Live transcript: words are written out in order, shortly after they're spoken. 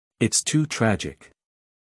It's too tragic.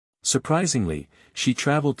 Surprisingly, she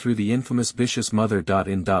traveled through the infamous vicious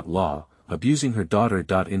mother.in.law, abusing her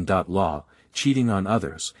daughter.in.law, cheating on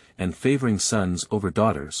others, and favoring sons over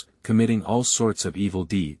daughters, committing all sorts of evil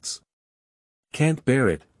deeds. Can't bear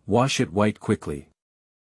it, wash it white quickly.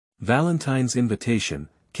 Valentine's invitation,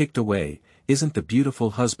 kicked away, isn't the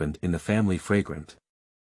beautiful husband in the family fragrant?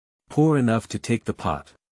 Poor enough to take the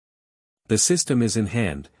pot. The system is in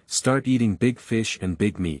hand, start eating big fish and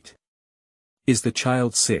big meat. Is the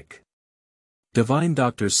child sick? Divine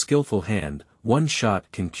doctor's skillful hand, one shot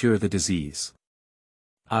can cure the disease.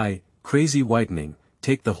 Crazy whitening,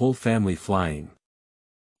 take the whole family flying.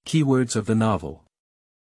 Keywords of the novel.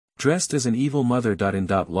 Dressed as an evil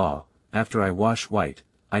mother.in.law, after I wash white,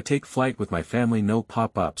 I take flight with my family no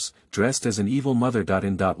pop-ups. Dressed as an evil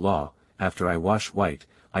mother.in.law, after I wash white,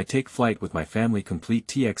 I take flight with my family complete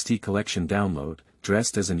TXT collection download.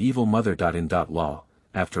 Dressed as an evil mother.in.law,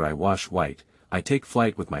 after I wash white, I take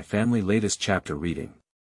flight with my family latest chapter reading.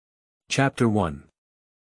 Chapter 1.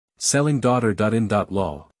 Selling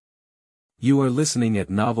daughter.in.law. You are listening at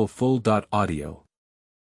novelfull.audio.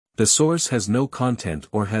 The source has no content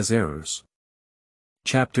or has errors.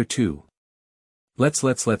 Chapter 2.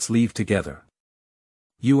 Let's leave together.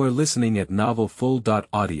 You are listening at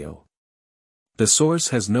novelfull.audio. The source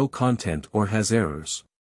has no content or has errors.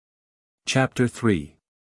 Chapter 3.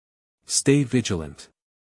 Stay vigilant.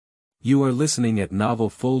 You are listening at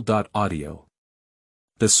novelfull.audio.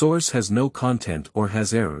 The source has no content or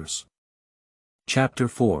has errors. Chapter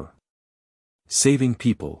 4. Saving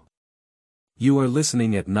people. You are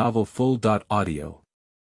listening at novelfull.audio.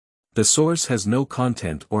 The source has no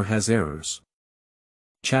content or has errors.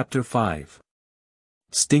 Chapter 5.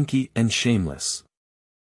 Stinky and shameless.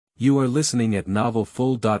 You are listening at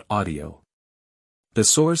novelfull.audio. The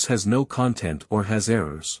source has no content or has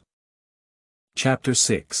errors. Chapter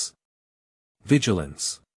 6.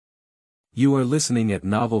 Vigilance. You are listening at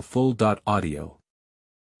novelfull.audio.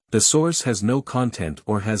 The source has no content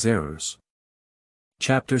or has errors.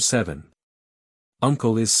 Chapter 7.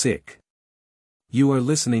 Uncle is sick. You are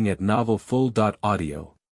listening at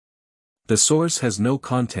novelfull.audio. The source has no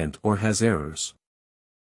content or has errors.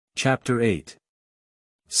 Chapter 8.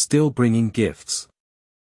 Still bringing gifts.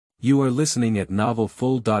 You are listening at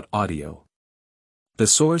novelfull.audio. The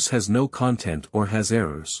source has no content or has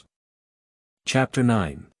errors. Chapter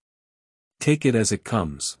 9. Take it as it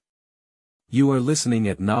comes. You are listening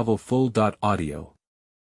at novelfull.audio.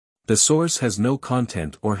 The source has no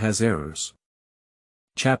content or has errors.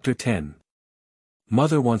 Chapter 10.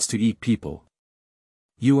 Mother wants to eat people.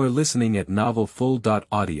 You are listening at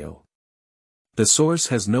novelfull.audio. The source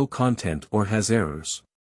has no content or has errors.